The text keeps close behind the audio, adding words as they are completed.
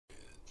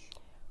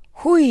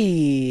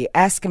Hui,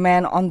 ask a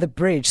man on the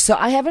bridge. So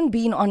I haven't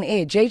been on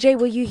air. JJ,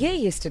 were you here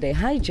yesterday?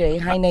 Hi, Jay.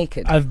 Hi,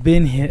 Naked. I've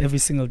been here every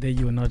single day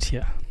you were not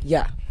here.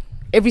 Yeah.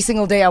 Every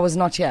single day I was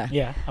not here.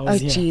 Yeah, I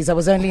was here. Oh, jeez. I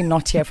was only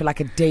not here for like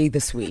a day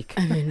this week.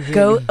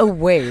 Go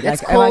away.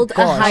 That's like, called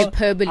oh a my gosh.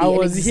 hyperbole, I an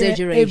was here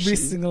exaggeration. every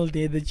single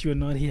day that you were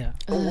not here.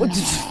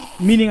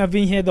 Meaning I've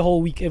been here the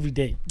whole week every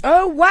day.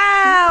 Oh,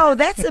 wow.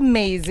 That's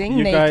amazing,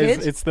 You Naked.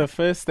 guys, it's the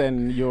first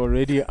and you're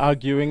already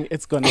arguing.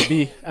 It's going to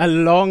be a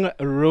long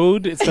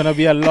road. It's going to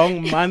be a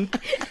long month.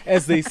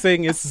 As they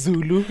sing, it's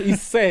Zulu.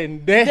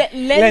 Isende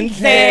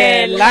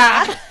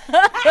lendlela.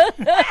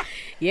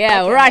 Yeah, Okay,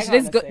 all right. hang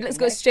on a Let's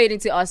go second. straight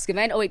into Ask a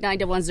Man.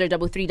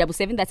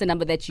 089-110-3377. That's the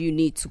number that you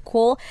need to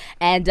call.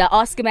 And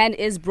Ask a Man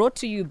is brought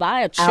to you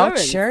by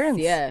Outsurance. Outsurance.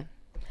 Yeah.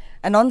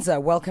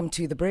 Anonza, welcome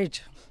to the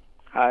bridge.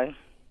 Hi,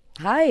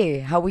 Hi,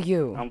 how are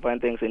you? I'm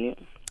fine, thanks, and you?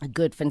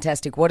 Good,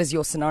 fantastic. What is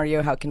your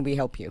scenario? How can we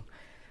help you?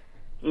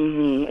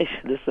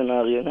 This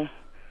scenario, no?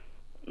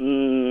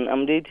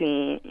 I'm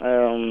dating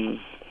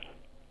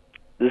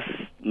this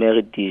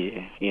married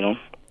DJ, you know?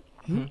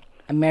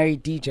 A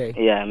married DJ.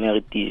 Yeah,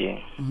 married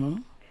DJ.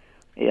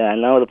 Yeah,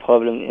 now the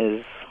problem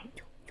is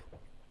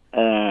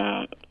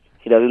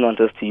he doesn't want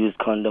us to use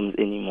condoms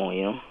anymore,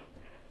 you know?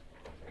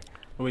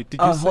 Wait,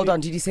 did you Oh, say? hold on.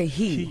 Did you say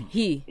he?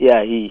 He.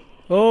 Yeah, he.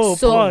 Oh,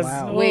 So- pause.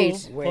 Wow. Oh,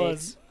 Wait.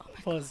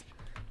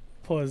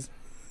 Pause.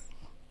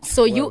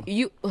 So Well.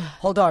 you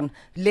Hold on.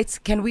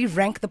 Can we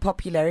rank the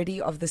popularity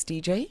of this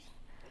DJ?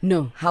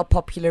 no. How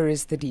popular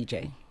is the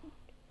DJ?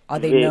 Are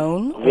they Very-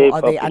 known very or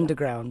are they popular.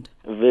 underground?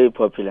 Very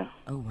popular.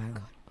 Oh, wow.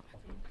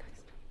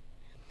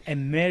 A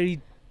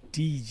married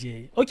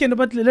DJ. Okay, no,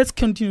 but let's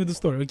continue the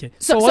story. Okay.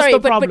 So what's sorry, the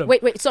but problem?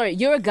 wait. Sorry,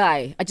 you're a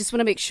guy. I just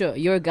want to make sure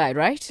you're a guy,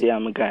 right? Yeah,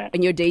 I'm a guy.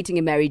 And you're dating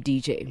a married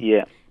DJ.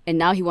 Yeah, And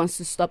now he wants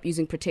to stop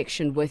using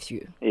protection with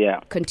you. yeah.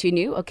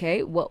 Continue.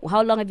 Okay.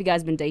 How long have you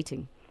guys been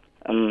dating?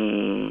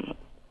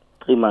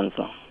 3 months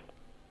now.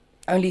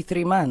 Only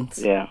 3 months.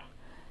 Yeah.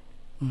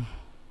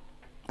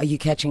 Are you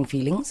catching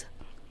feelings?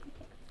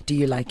 Do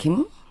you like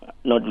him?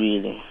 Not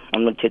really.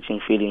 I'm not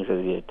catching feelings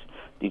as yet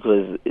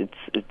because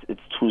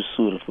it's too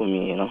soon for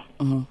me, you know?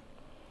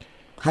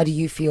 How do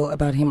you feel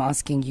about him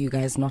asking you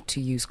guys not to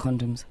use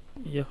condoms?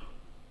 Yeah.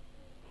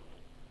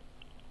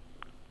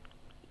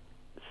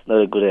 It's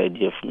not a good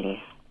idea for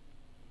me.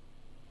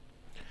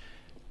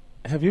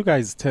 Have you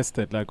guys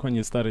tested, like, when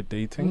you started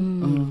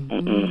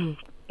dating?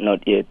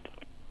 Not yet.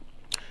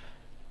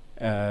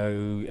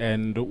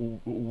 And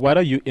what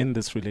are you in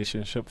this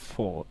relationship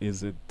for?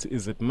 Is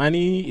it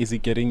money? Is he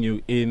getting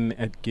you in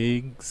at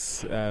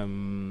gigs?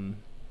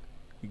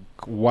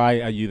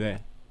 Why are you there?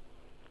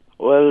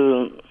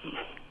 Well,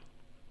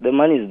 the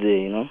money is there,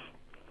 you know?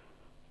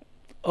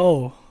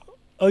 Oh,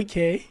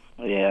 okay.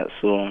 Yeah,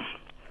 so,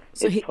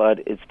 So it's he- part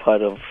and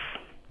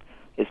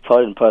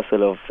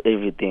parcel of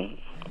everything.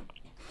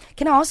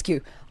 Can I ask you,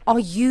 are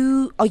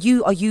you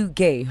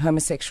gay,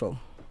 homosexual?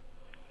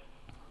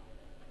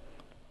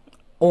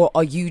 Or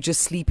are you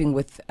just sleeping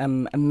with a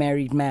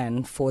married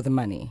man for the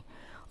money?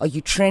 Are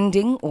you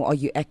trending or are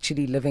you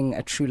actually living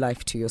a true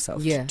life to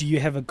yourself? Yeah. Do you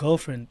have a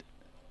girlfriend?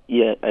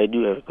 Yeah, I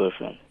do have a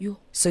girlfriend.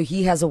 So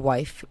he has a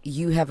wife,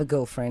 you have a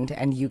girlfriend,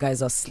 and you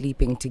guys are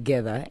sleeping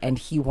together, and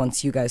he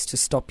wants you guys to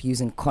stop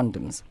using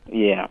condoms.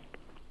 Yeah,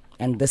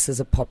 And this is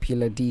a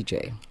popular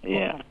DJ.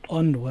 yeah.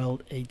 On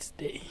World AIDS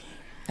Day.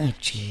 Oh,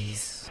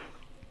 jeez.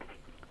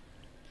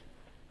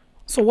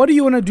 So what do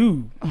you want to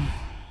do?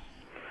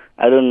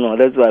 I don't know.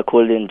 That's why I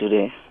called in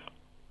today.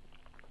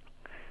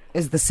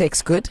 Is the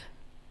sex good?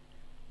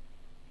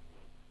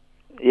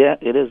 Yeah,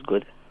 it is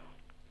good.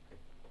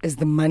 Is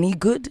the money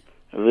good?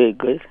 Very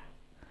good.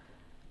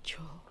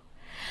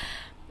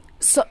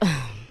 So,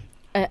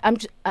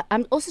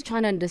 I'm also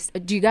trying to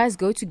understand. Do you guys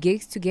go to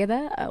gigs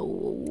together?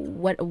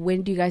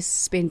 When do you guys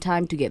spend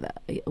time together?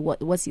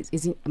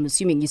 I'm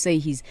assuming you say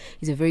he's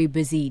a very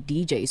busy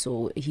DJ,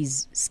 so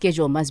his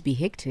schedule must be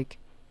hectic.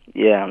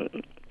 Yeah,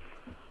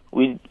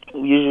 we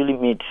usually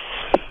meet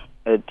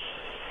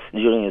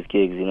during his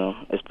gigs, you know,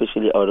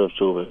 especially out of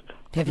Joburg.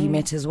 Have you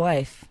met his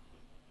wife?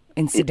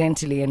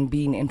 Incidentally, and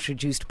been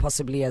introduced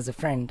possibly as a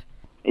friend?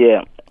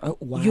 Yeah, Oh,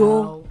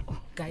 wow.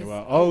 Guys.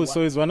 Wow. Oh,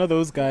 so it's one of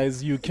those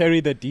guys. You carry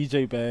the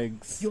DJ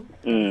bags.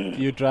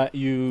 You drive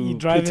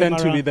pretend him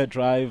to be around. the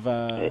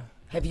driver.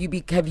 Have you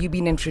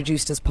been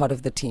introduced as part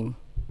of the team?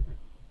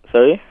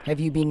 sorry. Have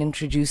you been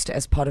introduced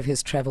as part of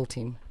his travel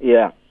team?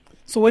 Yeah,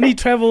 So when he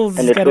travels,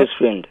 and he's a got a... close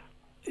friend.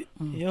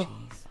 Yeah.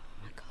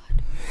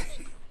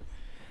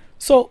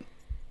 So,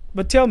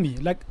 but tell me,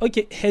 like,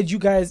 okay, had you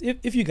guys,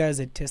 if you guys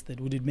had tested,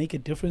 would it make a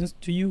difference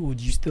to you?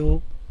 Would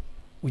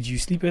you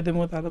sleep with them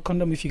without a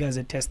condom if you guys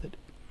had tested?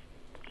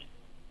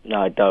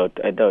 No, I doubt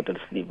I'll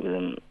sleep with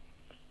him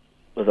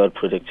without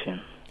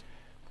protection,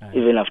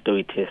 even after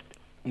we test.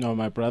 No,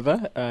 my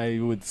brother, I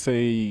would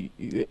say,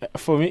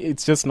 for me,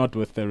 it's just not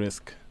worth the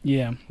risk.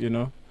 Yeah. You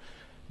know,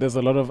 there's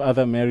a lot of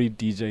other married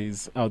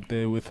DJs out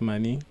there with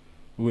money,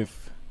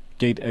 with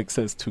gate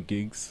access to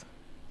gigs,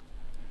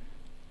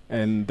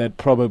 and that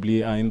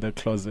probably are in the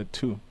closet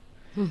too.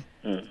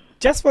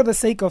 just for the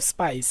sake of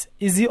spice,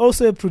 is he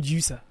also a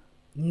producer?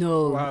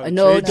 No, Wow,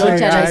 no, JJ, don't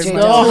tell us. JJ,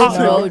 No,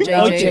 no,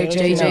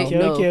 JJ,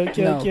 no.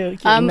 Okay.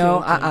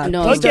 No,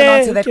 No. Please don't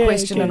answer that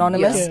question,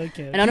 Anonymous.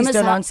 Okay. Anonymous, Please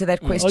don't how- answer that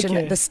question.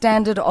 Okay. The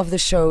standard of the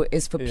show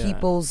is for Yeah.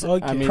 people's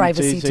Okay. I mean,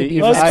 privacy JJ, to be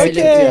if respected.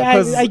 Okay, yeah,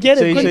 'cause I get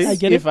it, JJ, I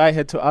get it. If I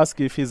had to ask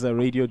if he's a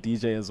radio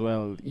DJ as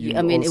well, you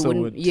I mean, it also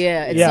wouldn't. would.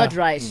 Yeah, it's Yeah. not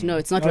right. No,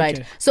 it's not right.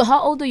 Okay. So,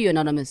 how old are you,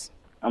 Anonymous?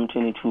 I'm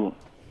 22.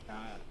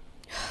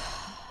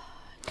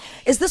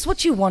 Is this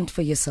what you want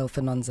for yourself,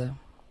 Anonza?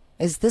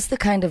 Is this the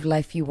kind of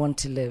life you want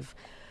to live?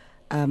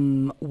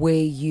 Where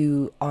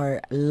you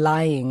are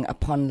lying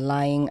upon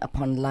lying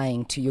upon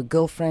lying to your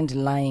girlfriend,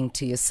 lying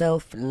to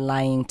yourself,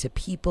 lying to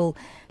people,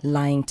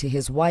 lying to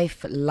his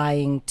wife,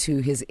 lying to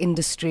his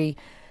industry,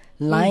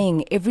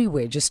 lying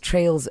everywhere, just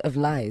trails of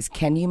lies.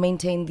 Can you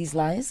maintain these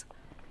lies?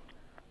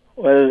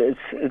 Well,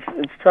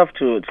 it's tough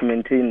to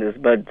maintain this,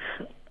 but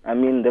I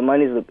mean, the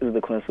money is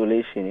the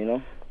consolation, you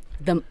know.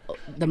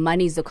 The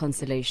money is the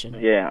consolation.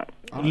 Yeah.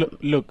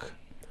 Look,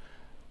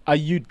 are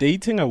you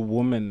dating a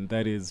woman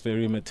that is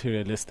very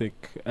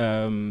materialistic?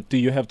 Do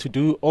you have to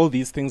do all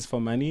these things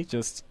for money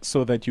just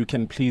so that you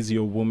can please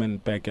your woman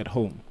back at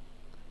home?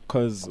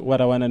 Because what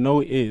I want to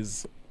know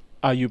is,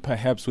 are you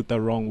perhaps with the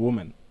wrong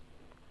woman?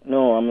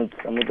 No, I'm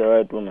with the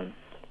right woman.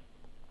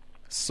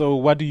 So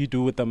what do you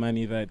do with the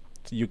money that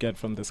you get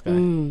from this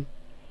guy?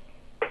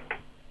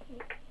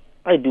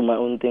 I do my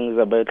own things.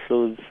 I buy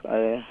clothes.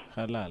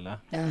 Halala.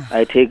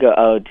 I take her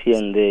out here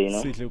and there, you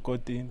know. Sidle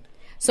kotin.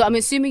 So, I'm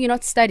assuming you're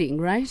not studying,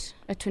 right?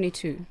 At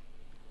 22.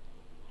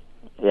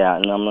 Yeah,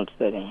 no, I'm not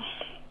studying.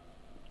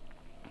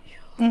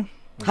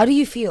 How do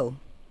you feel?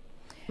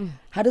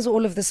 How does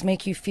all of this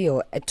make you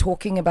feel?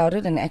 Talking about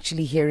it and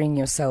actually hearing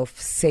yourself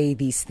say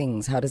these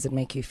things, how does it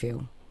make you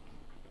feel?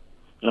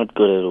 Not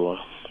good at all.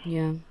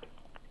 Yeah.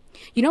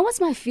 You know what's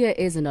my fear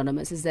is,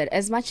 Anonymous, is that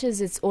as much as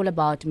it's all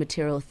about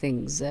material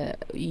things, I'm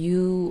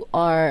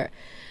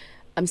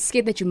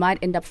scared that you might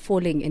end up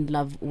falling in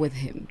love with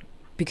him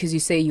because you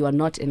say you are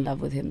not in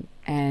love with him.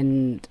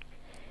 And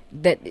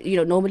that,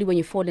 normally when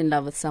you fall in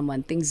love with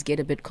someone, things get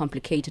a bit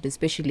complicated,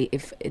 especially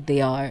if they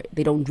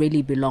don't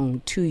really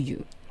belong to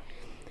you.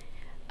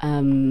 I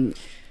don't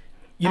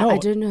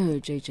know,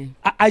 JJ.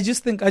 I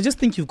just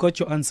think you've got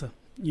your answer.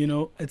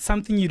 It's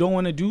something you don't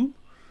want to do.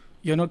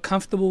 You're not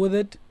comfortable with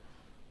it.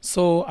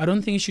 So I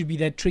don't think it should be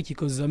that tricky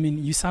because,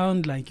 you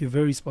sound like you're a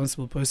very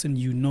responsible person.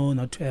 You know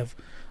not to have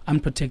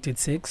unprotected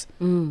sex.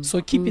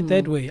 So keep it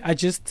that way. I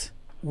just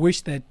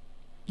wish that,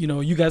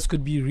 you guys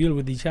could be real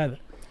with each other.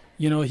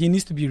 He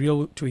needs to be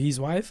real to his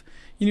wife.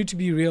 You need to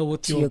be real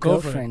with your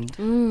girlfriend.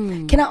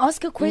 Can I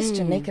ask a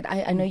question, Naked?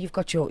 I know you've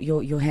got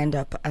your hand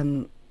up.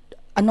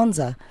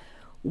 Anonza,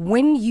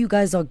 when you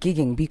guys are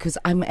gigging, because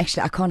I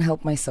can't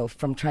help myself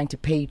from trying to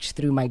page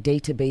through my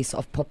database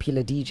of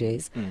popular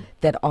DJs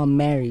that are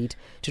married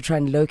to try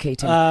and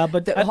locate him.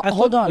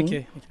 Hold on.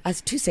 Okay.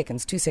 As 2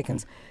 seconds.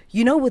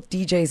 With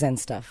DJs and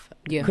stuff,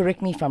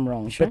 correct me if I'm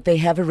wrong, Sure. but they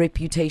have a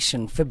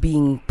reputation for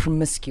being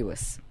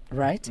promiscuous,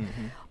 right?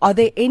 Are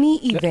there any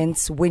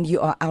events when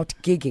you are out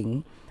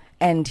gigging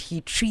and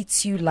he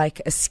treats you like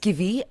a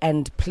skivvy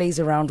and plays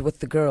around with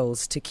the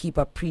girls to keep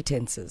up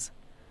pretenses?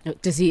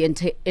 Does he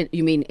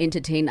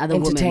entertain other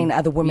women? Entertain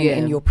other women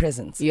in your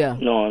presence? Yeah.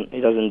 No,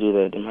 he doesn't do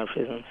that in my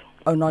presence.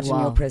 Oh, not in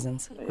Wow. your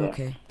presence. Yeah.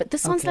 Okay. But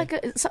this sounds like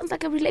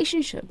a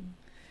relationship.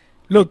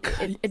 Look,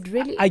 It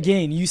really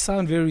again, you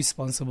sound very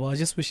responsible. I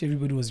just wish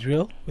everybody was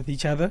real with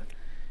each other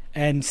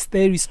and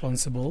stay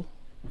responsible.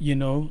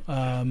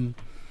 I'd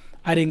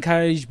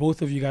encourage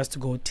both of you guys to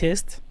go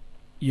test.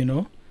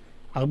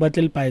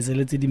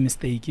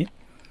 Mistake,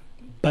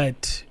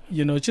 but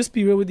just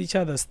be real with each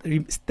other.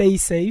 Stay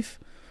safe.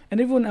 And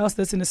everyone else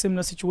that's in a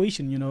similar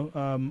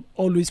situation,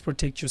 always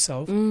protect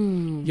yourself.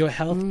 Your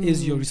health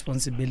is your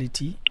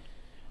responsibility.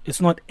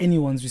 It's not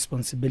anyone's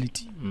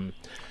responsibility.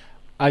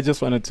 I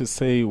just wanted to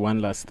say one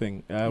last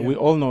thing. We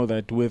all know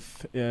that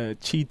with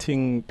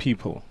cheating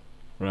people,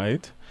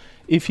 right?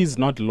 If he's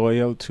not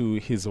loyal to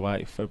his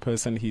wife, a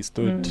person he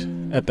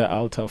stood at the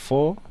altar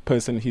for, a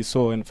person he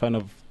saw in front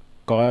of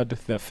God,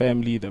 the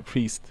family, the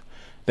priest,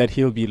 that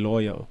he'll be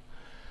loyal.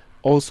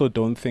 Also,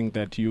 don't think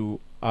that you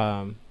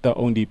the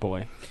only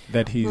boy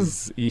that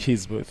he's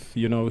with.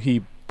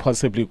 He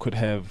possibly could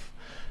have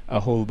a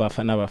whole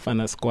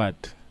Bafana squad,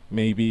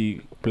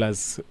 maybe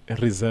plus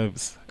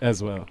reserves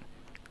as well.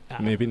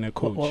 Maybe in a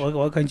coach.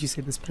 Why can't you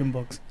say the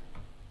Springboks?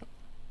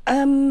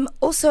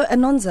 Also,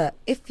 Anonza,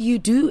 if you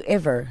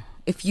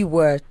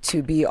were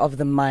to be of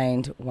the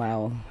mind,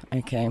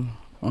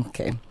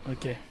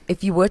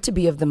 if you were to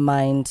be of the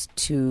mind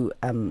to,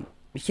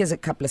 here's a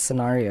couple of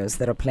scenarios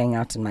that are playing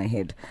out in my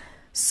head.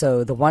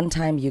 So the one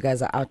time you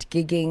guys are out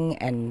gigging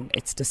and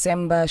it's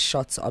December,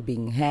 shots are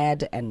being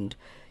had and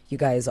you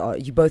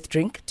both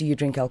drink. Do you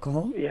drink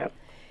alcohol? Yeah.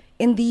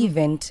 In the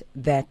event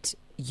that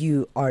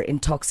you are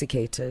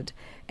intoxicated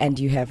and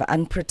you have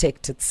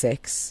unprotected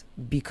sex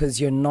because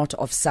you're not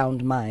of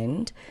sound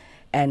mind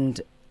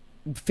and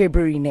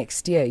February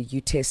next year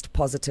you test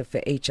positive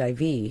for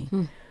HIV,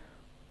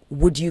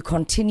 would you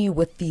continue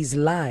with these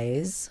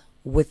lies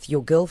with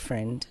your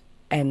girlfriend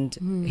and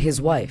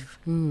his wife?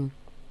 No,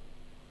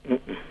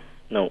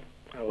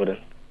 I wouldn't.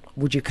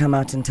 Would you come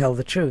out and tell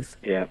the truth?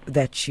 Yeah.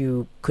 That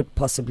you could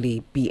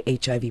possibly be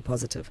HIV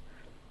positive?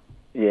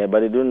 Yeah,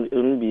 but it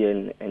wouldn't be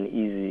an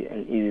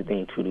easy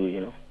thing to do,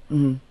 you know.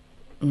 Mm.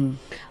 I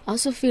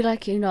also feel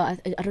like, I don't know,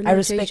 I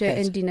respect JJ that.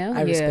 and Dino,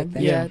 I respect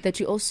that. yeah,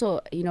 that you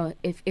also,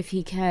 if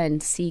he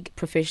can seek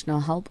professional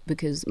help,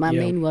 because my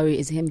main worry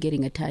is him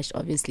getting attached.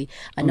 Obviously,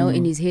 I know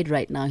in his head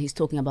right now he's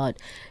talking about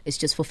it's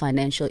just for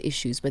financial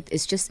issues, but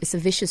it's a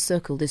vicious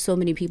circle. There's so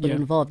many people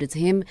involved. It's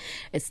him,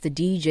 it's the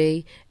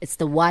DJ, it's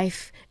the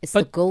wife, it's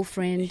the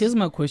girlfriend. Here's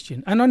my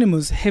question,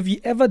 Anonymous: have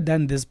you ever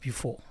done this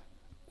before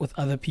with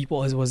other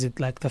people, or was it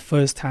like the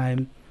first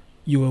time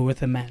you were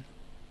with a man?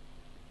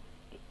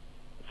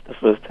 The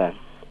first time.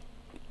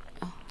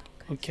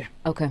 Okay.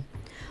 All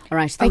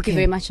right. Thank you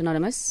very much,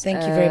 Anonymous.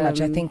 Thank you very much.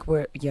 I think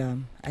we're we're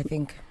going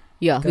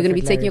Go to for be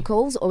it, taking Larry. your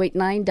calls.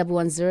 089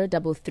 110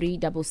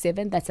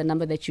 3377. That's a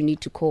number that you need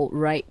to call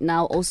right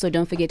now. Also,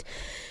 don't forget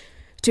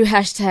to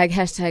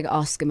hashtag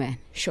Ask a Man.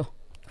 Sure.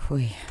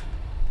 Hui.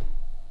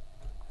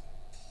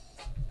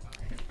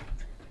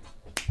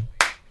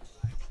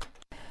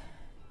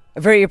 A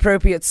very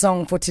appropriate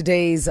song for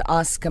today's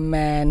Ask a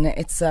Man.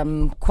 It's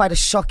quite a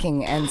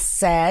shocking and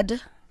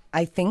sad,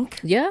 I think,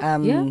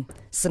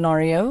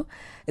 scenario.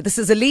 This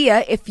is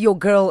Aaliyah, If Your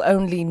Girl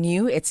Only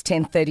Knew. It's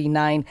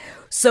 10:39.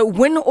 So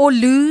win or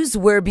lose,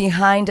 we're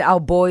behind our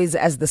boys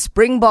as the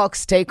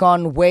Springboks take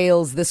on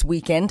Wales this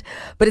weekend.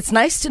 But it's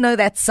nice to know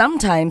that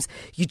sometimes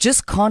you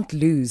just can't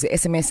lose.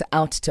 SMS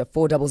out to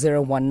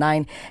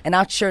 40019 and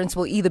OUTsurance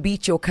will either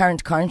beat your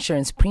current car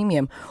insurance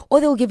premium or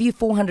they'll give you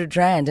 400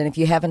 Rand. And if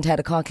you haven't had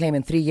a car claim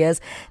in 3 years,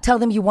 tell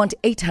them you want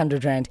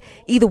 800 Rand.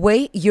 Either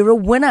way, you're a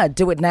winner.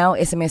 Do it now.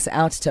 SMS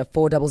out to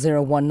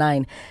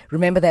 40019.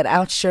 Remember that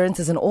OUTsurance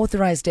is an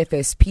authorized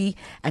FSP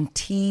and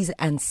T's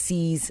and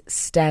C's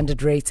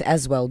standard rates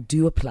as well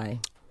do apply.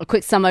 A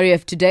quick summary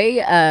of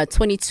today.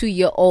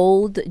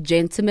 22-year-old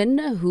gentleman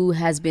who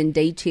has been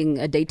dating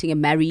a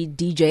married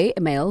DJ,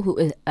 a male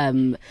who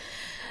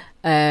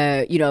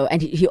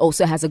and he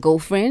also has a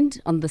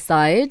girlfriend on the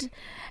side.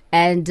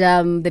 And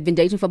they've been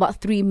dating for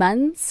about 3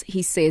 months.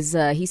 He says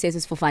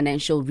it's for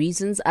financial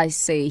reasons. I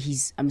say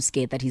I'm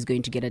scared that he's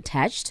going to get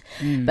attached.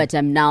 But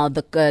now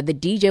the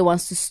DJ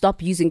wants to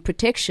stop using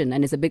protection,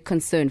 and it's a big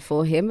concern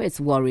for him. It's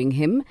worrying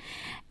him,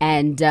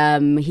 and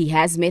he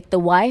has met the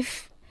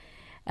wife.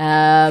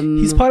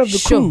 He's part of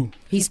the crew.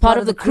 He's part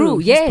of the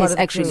crew. Yes,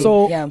 actually.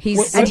 So and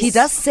he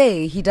does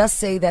say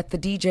that the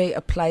DJ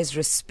applies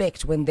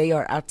respect when they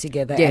are out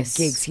together at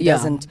gigs. He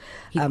doesn't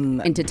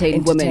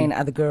entertain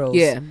other girls.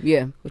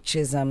 Yeah. Which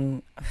is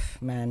man,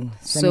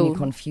 so many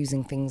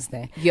confusing things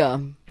there. Yeah.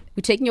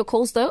 We're taking your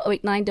calls though.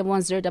 089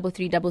 110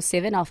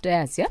 3377 after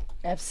ads. Yeah.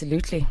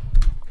 Absolutely.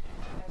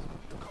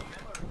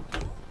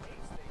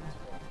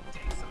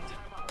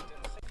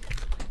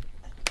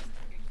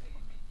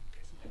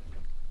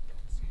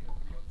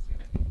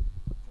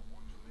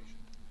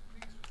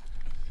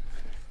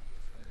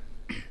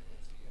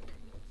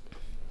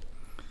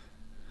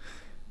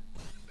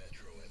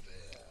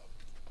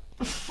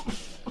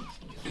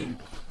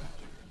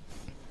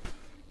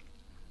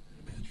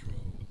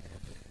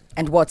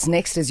 And what's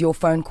next is your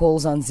phone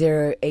calls on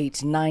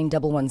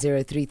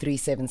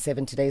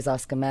 0891103377. Today's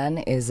Ask a Man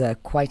is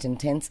quite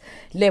intense.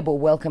 Lebo,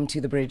 welcome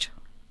to the bridge.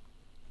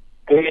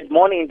 Good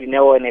morning,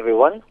 Dineo and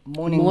everyone.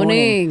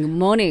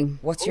 Morning.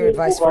 What's your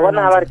advice for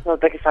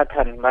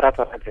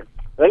Anonza?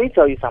 Let me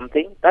tell you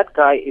something. That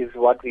guy is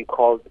what we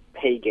call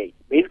pay gay.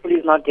 Basically,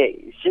 he's not gay.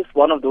 He's just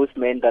one of those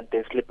men that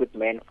they sleep with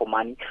men for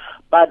money.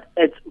 But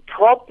it's a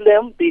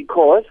problem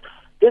because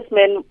this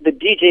man, the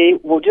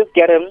DJ, will just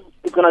get him.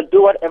 He's going to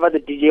do whatever the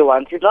DJ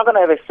wants. He's not going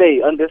to have a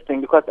say on this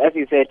thing because, as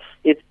you said,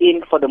 it's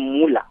in for the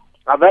moolah.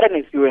 I've had an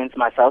experience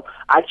myself.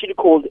 I actually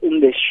called in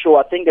the show.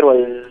 I think it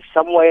was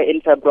somewhere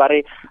in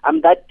February.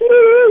 I'm that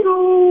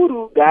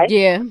guy.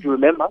 Yeah. Do you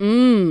remember?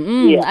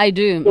 Yeah. I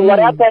do. So what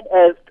happened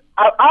is,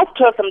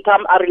 after some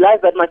time, I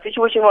realized that my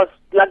situation was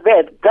like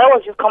that. Guy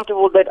was just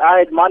comfortable that I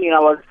had money and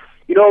I was,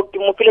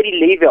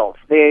 labels.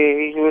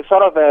 He was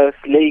sort of a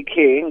slave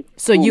king.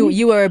 So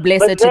you were a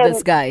blesser to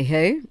this guy,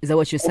 hey? Is that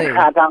what you're saying?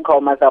 I can't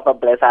call myself a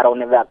blesser. I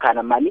don't have that kind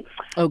of money.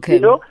 Okay.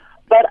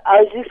 But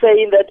I was just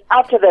saying that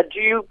after that,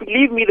 do you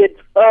believe me that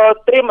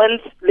 3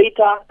 months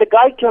later, the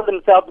guy killed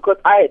himself because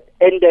I had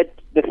ended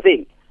the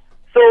thing.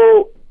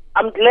 So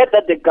I'm glad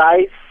that the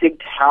guy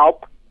sought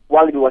help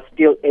while it was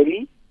still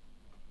early,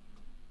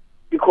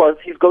 because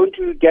he's going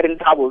to get in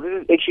trouble.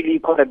 This is actually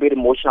quite a bit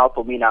emotional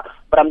for me now.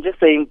 But I'm just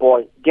saying,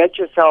 boy, get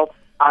yourself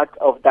out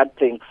of that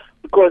thing.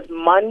 Because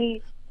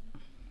money,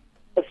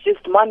 it's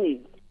just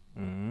money.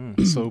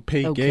 So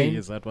pay gay,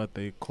 is that what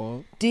they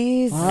call?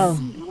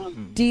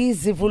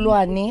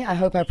 Zivulwani, I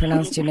hope I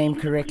pronounced your name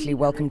correctly.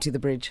 Welcome to the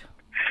bridge.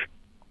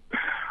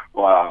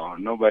 Wow,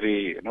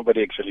 nobody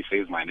actually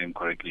says my name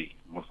correctly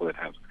most of the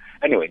time.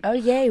 Anyway. Oh,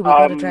 yay, we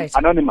got it right.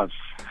 Anonymous.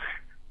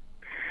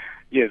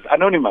 Yes,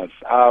 Anonymous.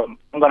 I'm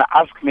going to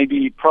ask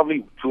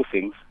probably two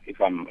things,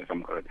 if I'm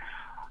correct.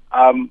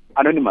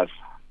 Anonymous,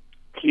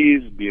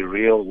 please be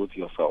real with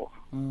yourself.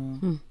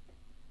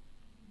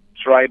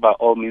 Try by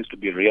all means to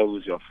be real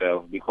with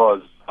yourself,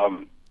 because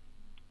the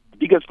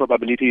biggest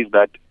probability is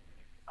that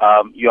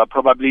you are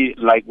probably,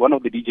 like one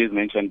of the DJs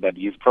mentioned, that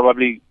he's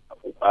probably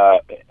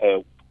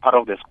part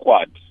of the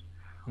squad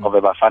of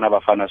a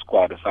Bafana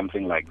squad or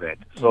something like that.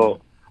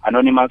 So,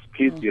 Anonymous,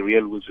 please be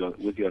real with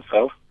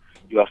yourself.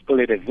 You are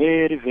still at a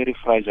very, very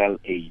fragile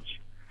age,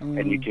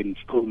 and you can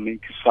still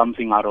make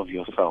something out of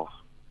yourself.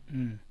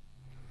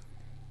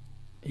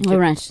 All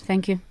right,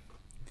 thank you.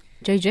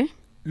 JJ?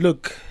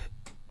 Look,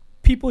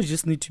 people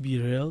just need to be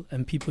real,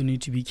 and people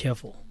need to be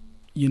careful.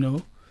 You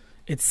know,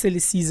 it's silly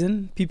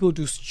season. People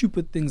do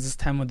stupid things this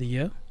time of the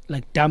year,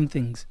 like dumb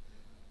things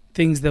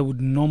that would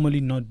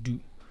normally not do.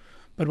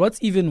 But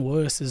what's even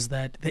worse is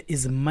that there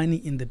is money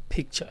in the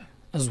picture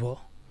as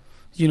well.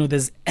 You know,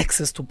 there's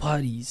access to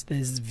parties,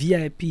 there's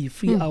VIP,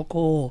 free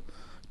alcohol,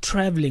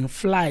 traveling,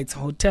 flights,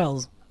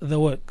 hotels, the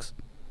works.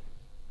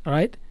 All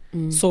right?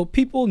 So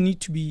people need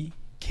to be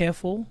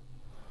careful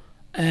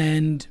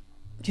and,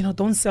 you know,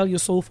 don't sell your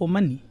soul for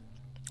money.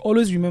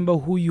 Always remember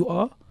who you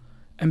are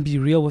and be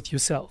real with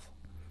yourself.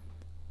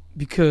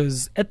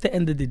 Because at the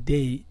end of the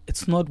day,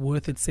 it's not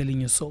worth it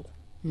selling your soul.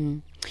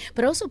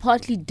 But also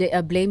partly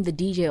blame the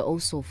DJ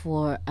also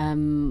for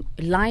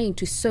lying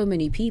to so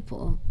many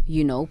people,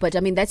 you know. But I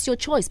mean, that's your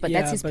choice. But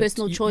that's his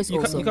personal choice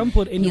also. You can't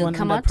put anyone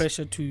under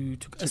pressure to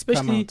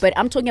especially. But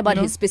I'm talking about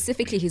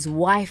specifically his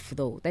wife,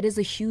 though. That is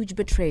a huge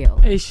betrayal.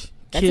 That's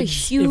a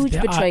huge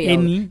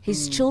betrayal.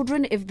 His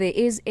children, if there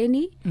is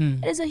any,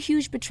 that is a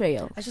huge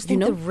betrayal. I just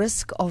think the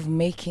risk of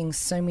making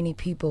so many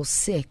people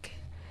sick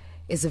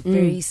is a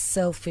very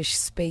selfish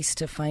space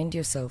to find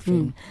yourself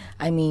in.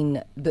 I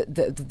mean,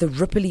 the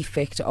ripple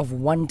effect of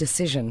one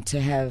decision to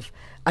have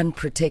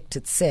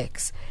unprotected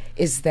sex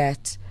is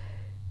that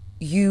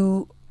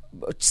you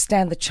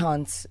stand the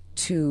chance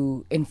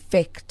to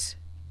infect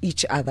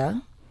each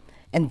other,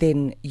 and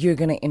then you're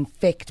going to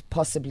infect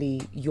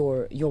possibly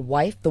your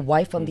wife, the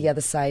wife on the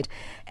other side,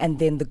 and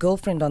then the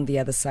girlfriend on the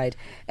other side.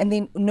 And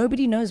then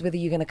nobody knows whether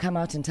you're going to come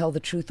out and tell the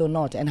truth or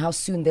not, and how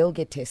soon they'll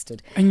get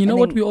tested. And you know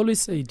what we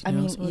always say,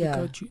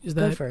 is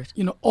go for it.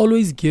 You know,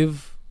 always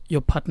give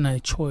your partner a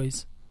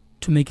choice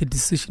to make a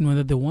decision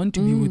whether they want to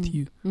be with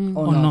you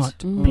or not.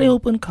 Play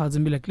open cards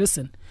and be like,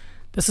 listen,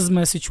 this is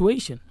my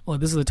situation, or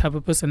this is the type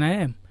of person I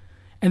am.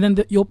 And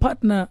then your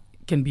partner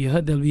can be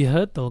hurt,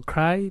 they'll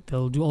cry,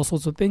 they'll do all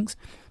sorts of things,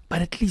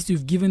 but at least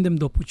you've given them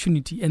the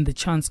opportunity and the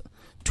chance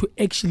to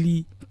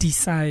actually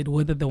decide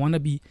whether they want to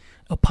be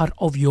a part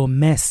of your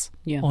mess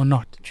or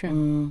not.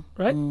 True.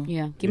 Right?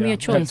 Yeah. Give me a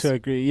choice. I have to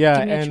agree. Yeah,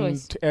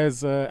 and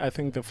as I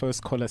think the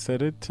first caller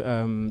said it,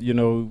 you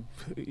know,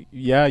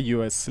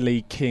 you are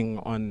slay king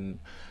on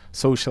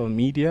social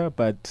media,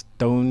 but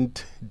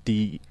don't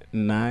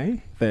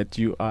deny that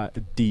you are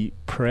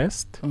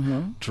depressed.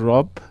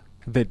 Drop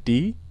the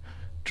D.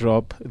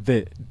 Drop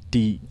the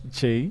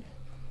DJ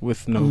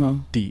with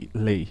no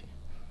delay.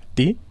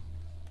 D?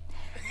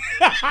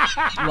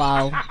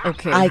 Wow.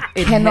 Okay. I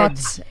cannot.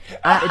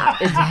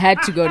 It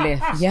had to go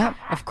left. Yeah.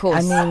 Of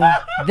course. I mean,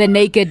 the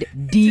naked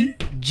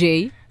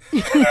DJ.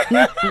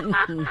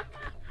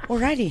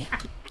 Alrighty.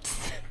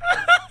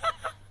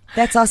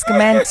 That's Ask a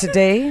Man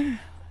today.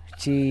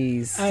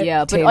 Jeez.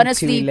 Yeah, but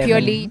honestly,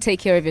 purely take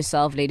care of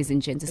yourself, ladies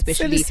and gents,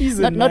 especially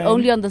season, not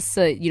only on this,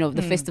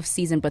 the festive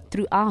season, but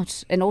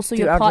throughout, and also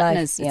your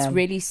partners. Life, It's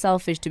really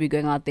selfish to be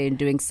going out there and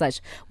doing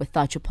such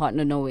without your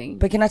partner knowing.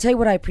 But can I tell you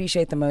what I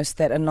appreciate the most?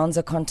 That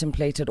Anonza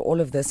contemplated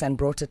all of this and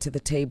brought it to the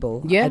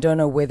table. Yeah. I don't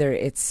know whether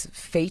it's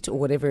fate or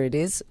whatever it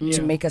is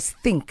to make us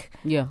think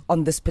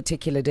on this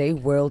particular day,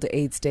 World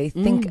AIDS Day.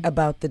 Think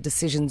about the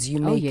decisions you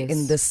make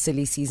in this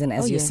silly season,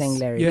 as you're saying,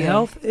 Larry. Your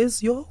health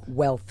is your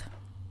wealth.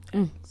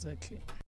 Exactly.